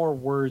 3 more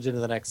words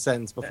into the next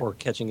sentence before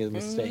catching his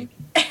mistake.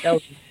 That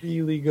was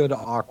really good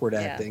awkward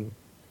Yeah. acting.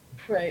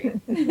 Right.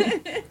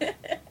 It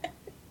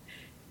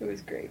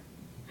was great.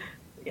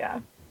 Yeah.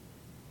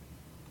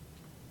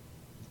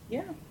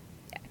 Yeah.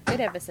 Yeah,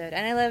 good episode.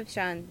 And I love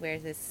Sean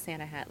wears his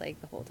Santa hat like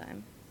the whole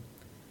time.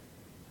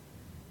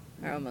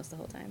 Or almost the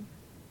whole time.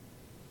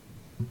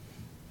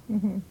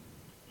 Mm-hmm.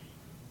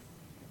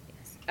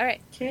 Yes. All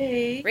right.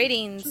 Okay. I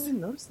Ratings. didn't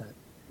notice that.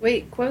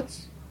 Wait,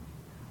 quotes?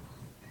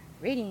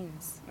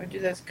 Ratings. Or do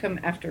those come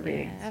after Yeah,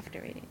 ratings?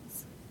 after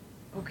ratings.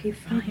 Okay,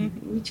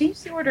 fine. We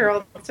change the order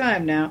all the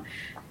time now.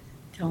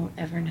 Don't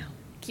ever know.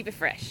 Keep it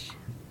fresh.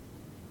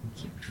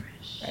 Keep it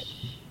fresh. Right.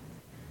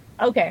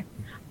 Okay.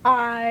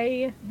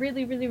 I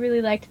really, really,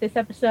 really liked this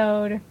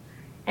episode,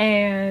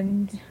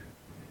 and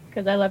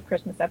because I love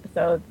Christmas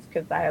episodes,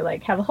 because I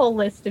have a whole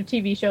list of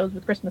TV shows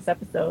with Christmas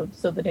episodes,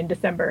 so that in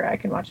December I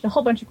can watch a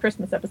whole bunch of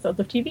Christmas episodes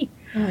of TV.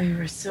 Oh, you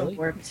were so Really?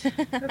 warped.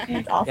 Okay.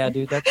 It's awesome. Yeah,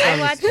 dude, that I sounds,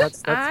 watch.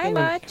 that's I gonna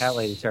watch. cat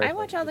lady I territory.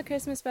 watch all the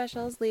Christmas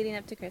specials leading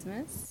up to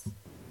Christmas.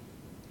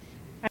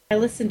 I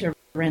listened to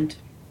Rent.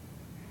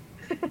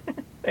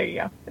 There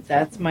you go.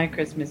 That's my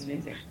Christmas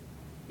music.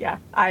 Yeah,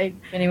 If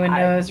anyone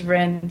knows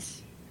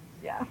Rent,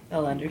 yeah.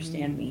 they'll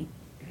understand me.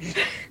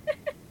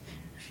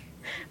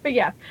 But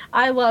yeah,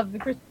 I love the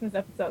Christmas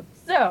episodes.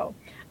 So,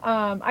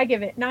 I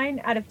give it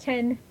 9 out of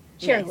 10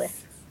 chair Nice.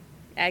 lifts.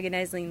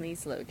 Agonizingly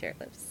slow chair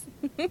lifts.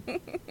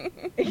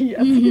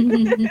 Yes.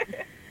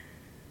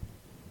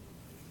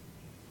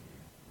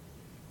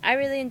 I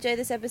really enjoy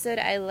this episode.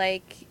 I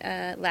like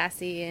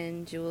Lassie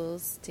and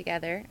Jules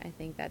together. I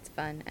think that's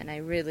fun, and I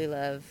really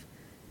love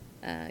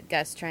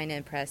Gus trying to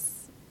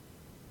impress,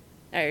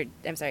 or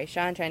I'm sorry,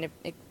 Sean trying to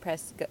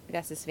impress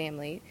Gus's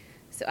family.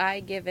 So I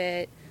give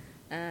it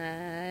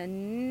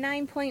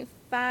 9.5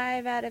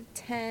 out of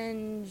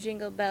 10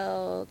 Jingle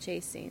Bell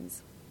chase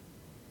scenes.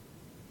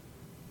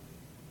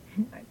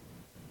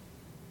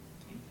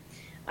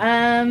 I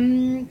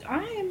am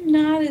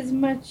not as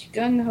much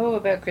gung ho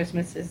about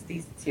Christmas as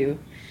these two.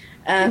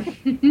 I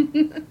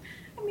mean,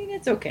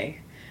 it's okay,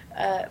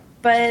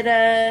 but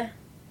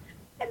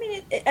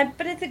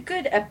it's a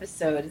good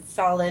episode. It's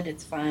solid.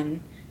 It's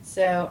fun.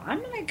 So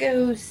I'm going to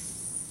go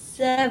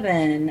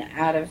 7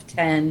 out of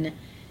 10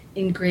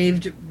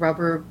 engraved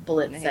rubber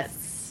bullet Nice.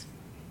 sets.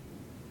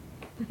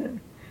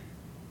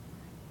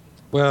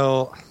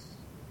 Well,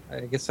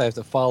 I guess I have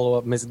to follow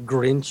up Miss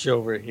Grinch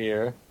over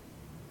here.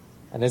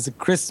 And as a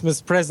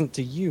Christmas present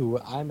to you,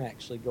 I'm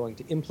actually going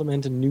to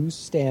implement a new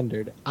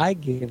standard. I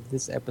give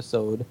this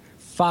episode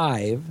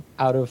 5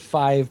 out of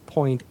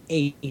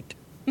 5.8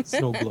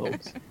 snow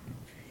globes.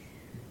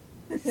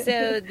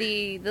 So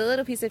the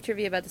little piece of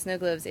trivia about the snow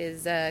globes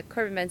is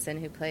Corbin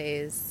Benson, who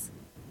plays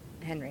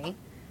Henry,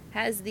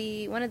 has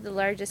one of the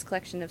largest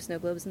collection of snow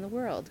globes in the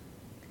world.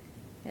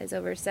 He has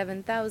over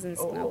 7,000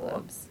 snow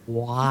globes.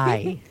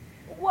 Why?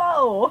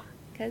 Whoa!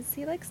 Because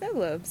he likes snow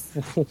globes.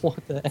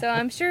 What the So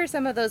I'm sure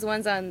some of those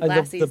ones on the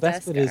Lassie's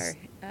best desk bit is-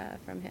 are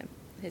from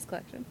his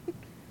collection.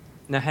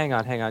 Now, hang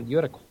on. You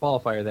had a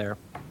qualifier there.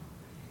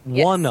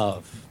 Yes. One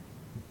of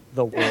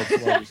the world's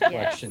largest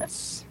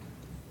collections.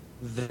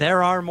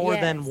 There are more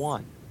than Yes.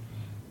 one.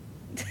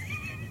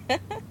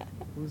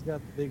 Who's got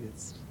the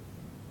biggest?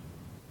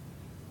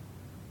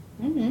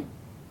 Mm-hmm.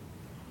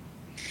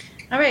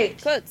 All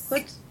right. Quotes.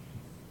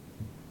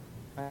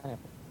 Pineapple.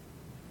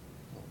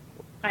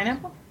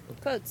 Pineapple?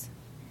 Quotes.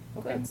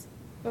 Okay. Quotes.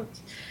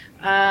 Quotes.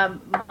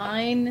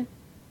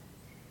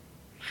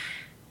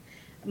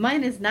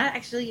 Mine is not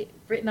actually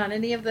written on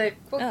any of the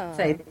quote Oh.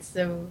 sites,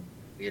 so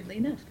weirdly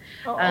enough.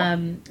 Oh. I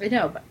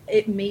know, but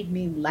it made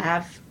me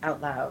laugh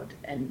out loud,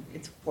 and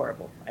it's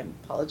horrible. I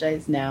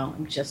apologize now.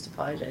 I'm just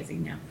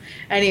apologizing now.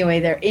 Anyway,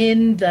 they're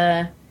in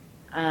the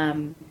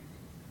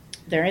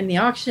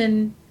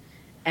auction,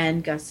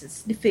 and Gus is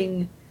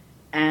sniffing,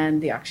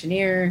 and the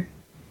auctioneer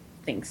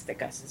thinks that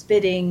Gus is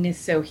bidding,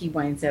 so he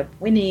winds up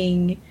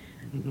winning.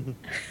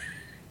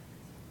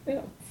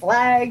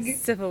 Flag.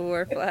 Civil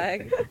War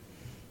flag.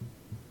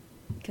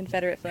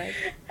 Confederate flag.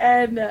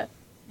 And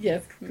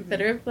yes,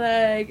 Confederate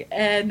flag.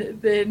 And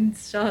then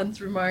Sean's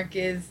remark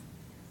is,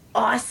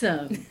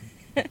 "Awesome!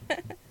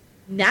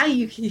 now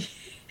you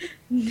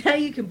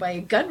can buy a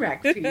gun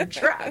rack for your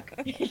truck."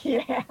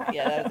 Yeah.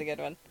 Yeah, that was a good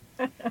one.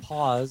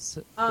 Pause.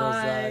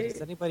 I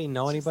Does anybody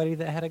know anybody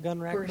that had a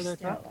gun rack for their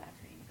Burst out truck? laughing.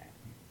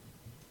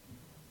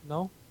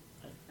 No?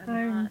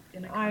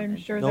 I'm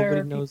sure Nobody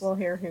there are knows. people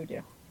here who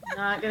do.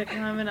 Not gonna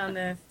comment on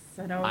this.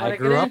 I don't I want to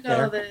grew get up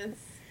into all there. this.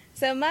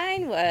 So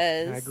mine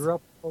was. I grew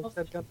up with folks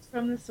that had guns.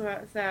 From the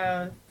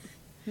south.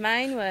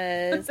 Mine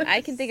was.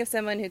 I can think of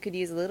someone who could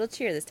use a little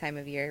cheer this time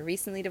of year.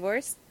 Recently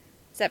divorced,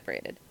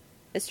 separated,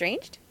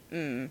 estranged.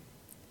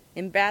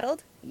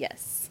 Embattled.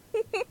 Yes.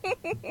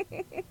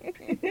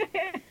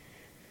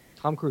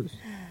 Tom Cruise.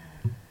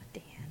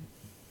 Dan.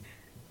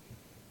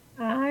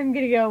 I'm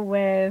gonna go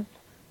with.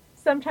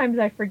 Sometimes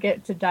I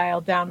forget to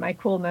dial down my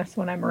coolness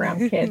when I'm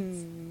around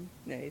kids.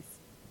 Nice.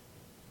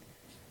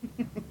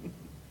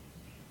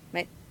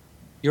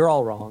 You're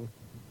all wrong.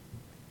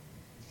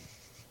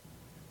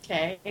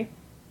 Okay.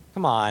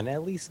 Come on,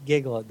 at least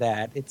giggle at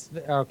that. It's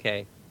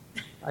okay.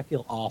 I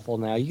feel awful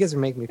now. You guys are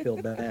making me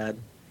feel bad.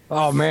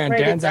 Oh man, Right,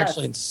 it Dan's does.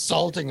 actually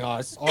insulting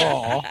us.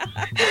 Oh,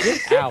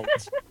 get out.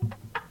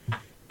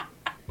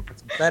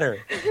 That's better.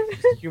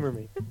 Just humor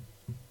me.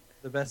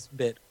 The best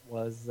bit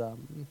was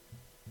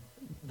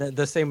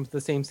the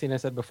same scene I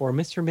said before.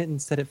 Mr.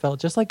 Mittens said it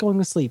felt just like going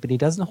to sleep, and he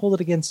doesn't hold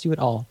it against you at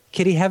all.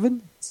 Kitty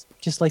Heaven, it's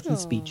just like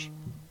his speech.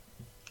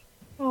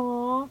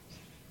 Aww.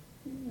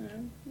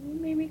 You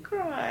made me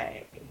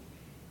cry.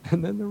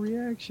 And then the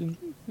reaction.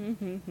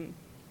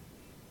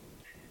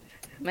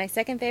 My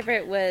second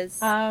favorite was,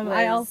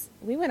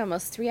 we went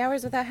almost 3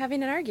 hours without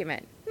having an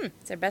argument.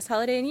 It's our best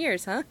holiday in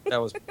years, huh?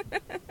 That was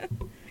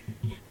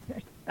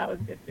That was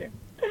good too.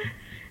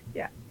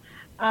 Yeah.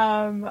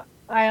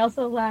 I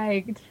also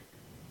liked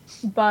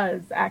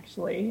Buzz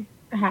actually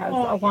has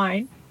a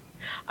line.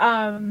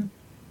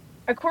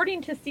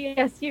 According to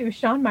CSU,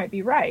 Sean might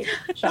be right.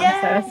 Sean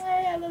says,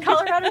 I love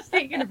Colorado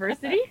State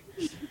University?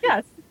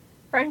 Yes.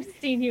 Prime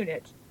Steam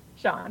Unit.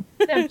 Sean.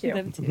 Them too.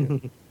 Them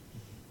too.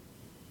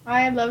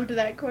 I loved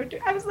that quote too.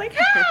 I was like,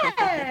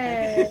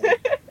 hey!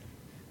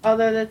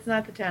 Although that's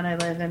not the town I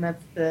live in.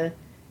 That's the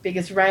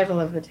biggest rival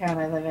of the town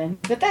I live in.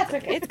 But that's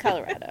okay. It's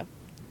Colorado.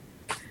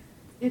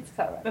 It's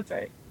Colorado. That's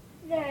right.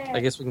 Yay.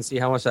 I guess we can see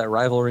how much that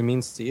rivalry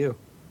means to you.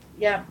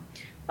 Yeah.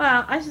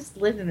 Well, I just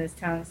lived in this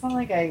town. It's not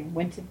like I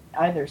went to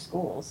either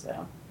school,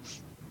 so.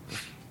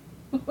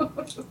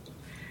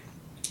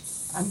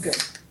 I'm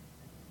good.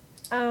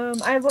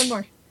 I have one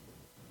more.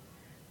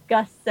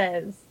 Gus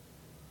says,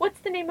 "What's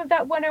the name of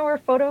that 1 hour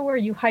photo where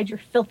you hide your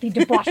filthy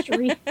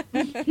debauchery?"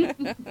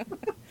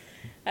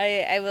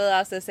 I will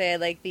also say I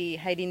like the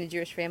hiding a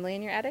Jewish family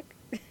in your attic.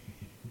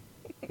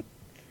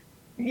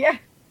 Yeah.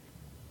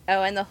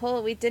 Oh, and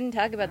we didn't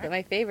talk about that.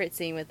 My favorite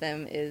scene with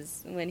them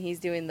is when he's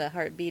doing the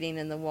heart beating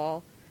in the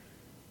wall.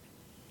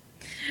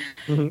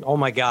 Oh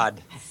my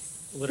god.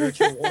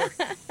 Literature war.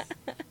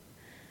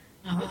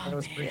 Oh, That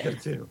was pretty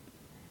good too.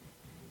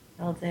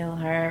 Telltale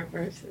Heart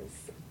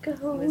versus It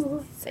Go.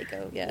 was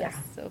Psycho, yes. Yeah.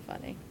 So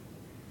funny.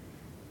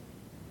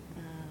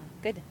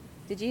 Good.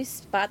 Did you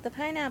spot the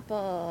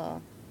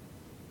pineapple?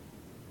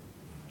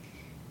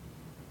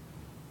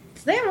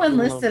 So they have one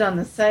listed on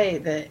the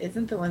site that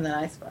isn't the one that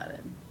I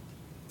spotted.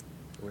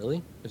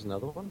 Really? There's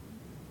another one?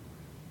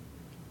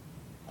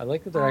 I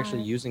like that they're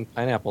actually using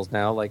pineapples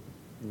now. Like,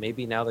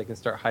 maybe now they can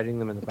start hiding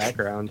them in the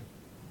background.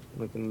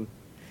 We can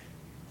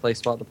play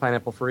Spot the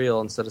Pineapple for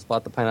real instead of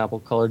Spot the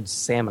Pineapple-colored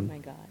salmon. Oh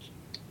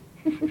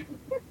my gosh.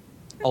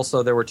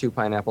 Also, there were 2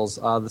 pineapples.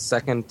 The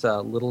second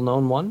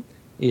little-known one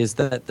is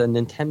that the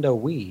Nintendo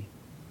Wii,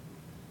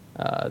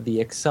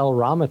 the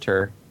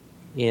accelerometer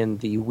in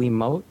the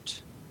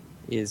Wiimote,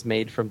 is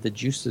made from the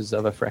juices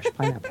of a fresh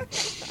pineapple.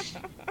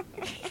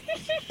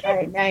 All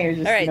right, now you're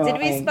just All right, annoying.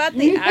 did we spot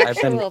the I've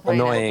actual been pineapple?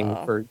 annoying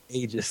for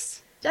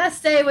ages.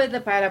 Just say what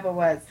the pineapple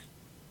was.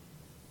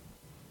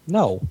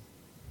 No.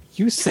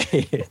 You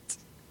say it.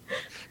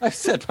 I've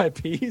said my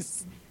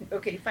piece.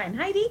 Okay, fine.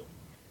 Heidi?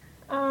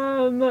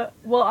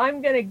 Well,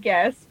 I'm gonna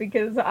guess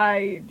because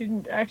I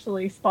didn't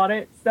actually spot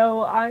it,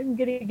 so I'm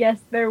gonna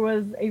guess there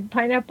was a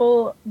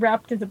pineapple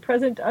wrapped as a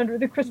present under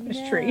the Christmas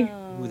tree.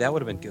 Ooh, that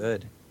would have been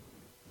good.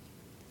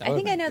 That I would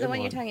think have I been a know the good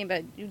one you're talking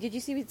about. Did you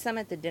see some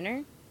at the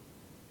dinner,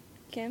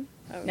 Kim?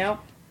 Oh. No.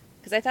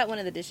 Because I thought one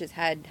of the dishes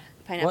had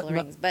pineapple What?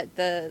 No. rings, but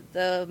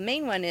the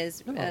main one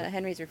is No.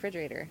 Henry's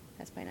refrigerator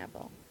has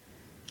pineapple.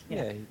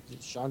 Yeah,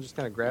 Sean just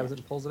kind of grabs it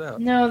and pulls it out.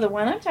 No, the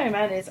one I'm talking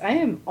about is I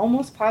am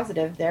almost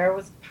positive there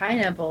was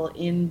pineapple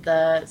in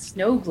the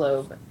snow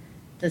globe,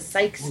 the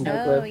Psych snow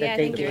Oh, globe yeah, that I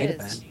they think there gave.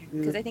 is.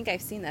 Because I think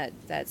I've seen that.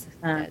 That's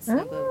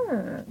snow globe.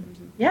 Ah.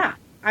 Yeah,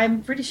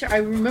 I'm pretty sure. I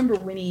remember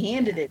when he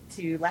handed it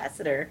to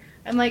Lassiter.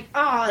 I'm like,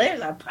 oh,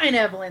 there's a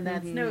pineapple in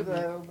that snow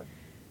globe.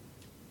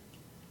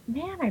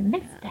 Man, I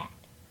missed that.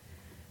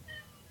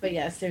 But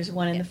yes, there's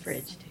one in the Yes.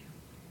 fridge too.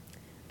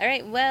 All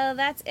right, well,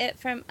 that's it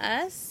from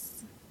us.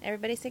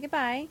 Everybody say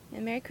goodbye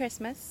and Merry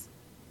Christmas.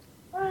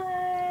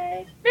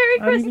 Bye. Merry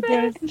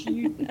Christmas!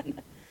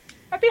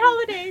 Happy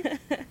holidays!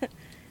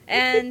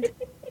 And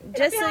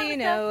just so Happy you Hanukkah.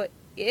 know,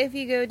 if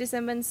you go to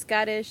someone's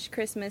Scottish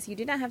Christmas, you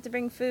do not have to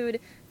bring food.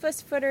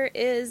 Fussfooter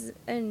is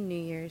a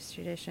New Year's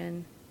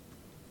tradition.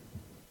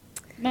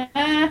 Bye.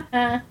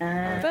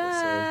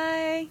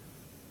 Bye.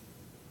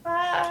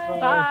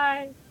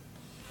 Bye!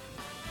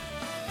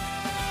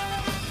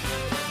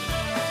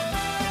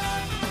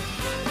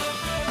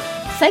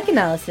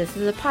 Psychanalysis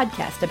is a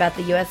podcast about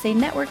the USA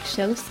Network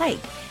show Psych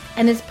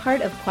and is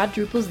part of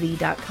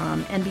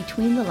QuadrupleZ.com and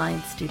Between the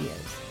Lines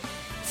Studios.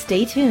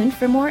 Stay tuned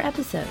for more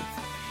episodes.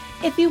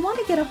 If you want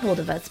to get a hold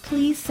of us,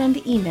 please send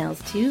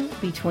emails to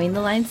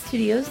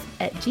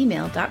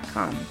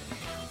betweenthelinesstudios@gmail.com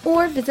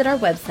or visit our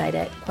website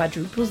at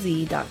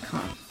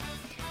QuadrupleZ.com.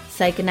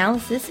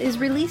 Psychanalysis is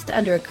released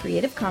under a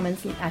Creative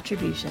Commons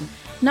Attribution,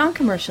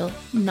 Non-Commercial,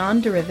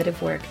 Non-Derivative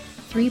Work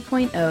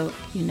 3.0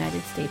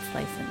 United States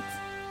license.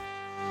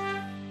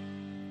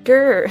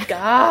 Grr.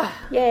 Gah!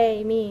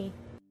 Yay, me.